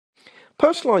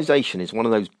Personalization is one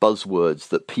of those buzzwords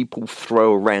that people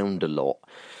throw around a lot.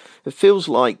 It feels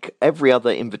like every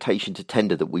other invitation to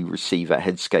tender that we receive at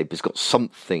Headscape has got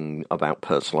something about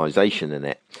personalization in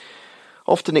it.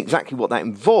 Often exactly what that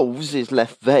involves is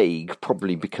left vague,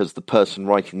 probably because the person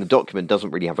writing the document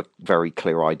doesn't really have a very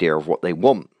clear idea of what they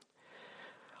want.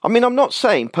 I mean, I'm not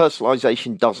saying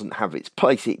personalization doesn't have its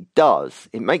place. It does.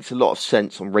 It makes a lot of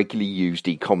sense on regularly used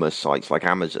e-commerce sites like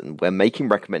Amazon, where making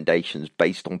recommendations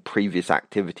based on previous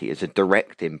activity has a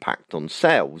direct impact on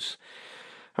sales.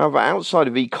 However, outside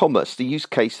of e-commerce, the use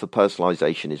case for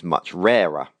personalization is much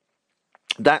rarer.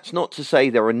 That's not to say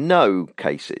there are no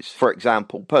cases. For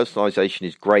example, personalization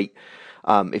is great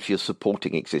if you're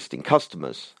supporting existing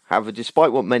customers. However,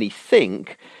 despite what many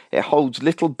think, it holds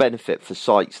little benefit for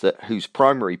sites whose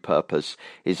primary purpose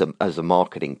is as a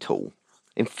marketing tool.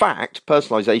 In fact,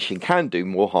 personalization can do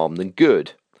more harm than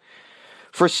good.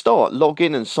 For a start,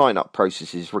 login and sign-up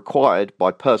processes required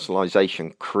by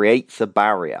personalization creates a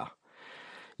barrier.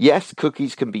 Yes,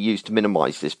 cookies can be used to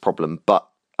minimize this problem, but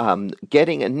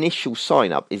getting initial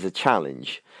sign-up is a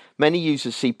challenge. Many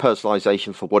users see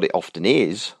personalization for what it often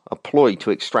is, a ploy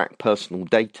to extract personal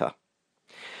data.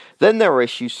 Then there are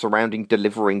issues surrounding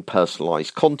delivering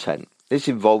personalized content. This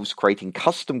involves creating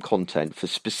custom content for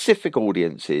specific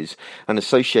audiences and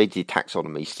associated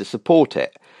taxonomies to support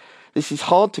it. This is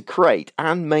hard to create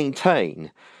and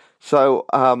maintain, so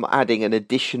adding an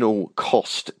additional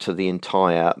cost to the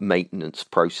entire maintenance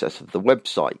process of the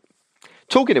website.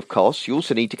 Talking of costs, you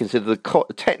also need to consider the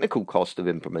technical cost of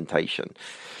implementation.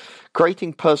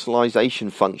 Creating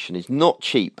personalization function is not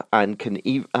cheap, and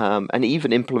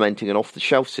even implementing an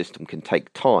off-the-shelf system can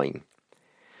take time.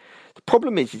 The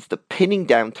problem is that pinning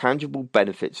down tangible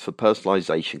benefits for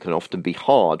personalization can often be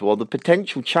hard, while the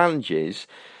potential challenges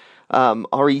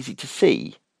are easy to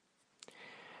see.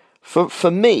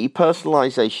 For me,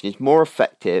 personalization is more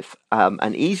effective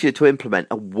and easier to implement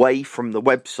away from the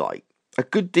website. A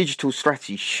good digital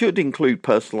strategy should include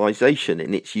personalization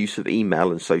in its use of email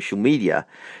and social media.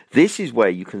 This is where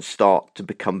you can start to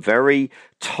become very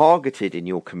targeted in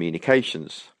your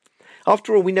communications.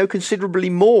 After all, we know considerably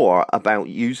more about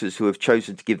users who have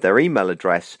chosen to give their email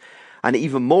address, and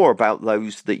even more about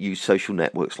those that use social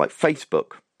networks like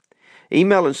Facebook.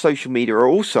 Email and social media are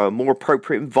also a more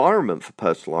appropriate environment for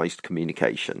personalized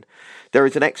communication. There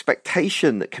is an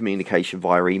expectation that communication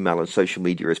via email and social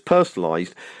media is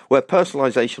personalized, where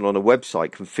personalization on a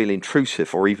website can feel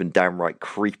intrusive or even downright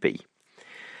creepy.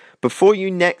 Before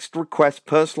you next request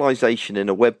personalization in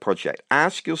a web project,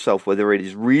 ask yourself whether it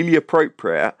is really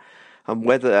appropriate and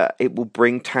whether it will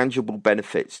bring tangible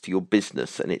benefits to your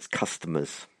business and its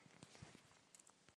customers.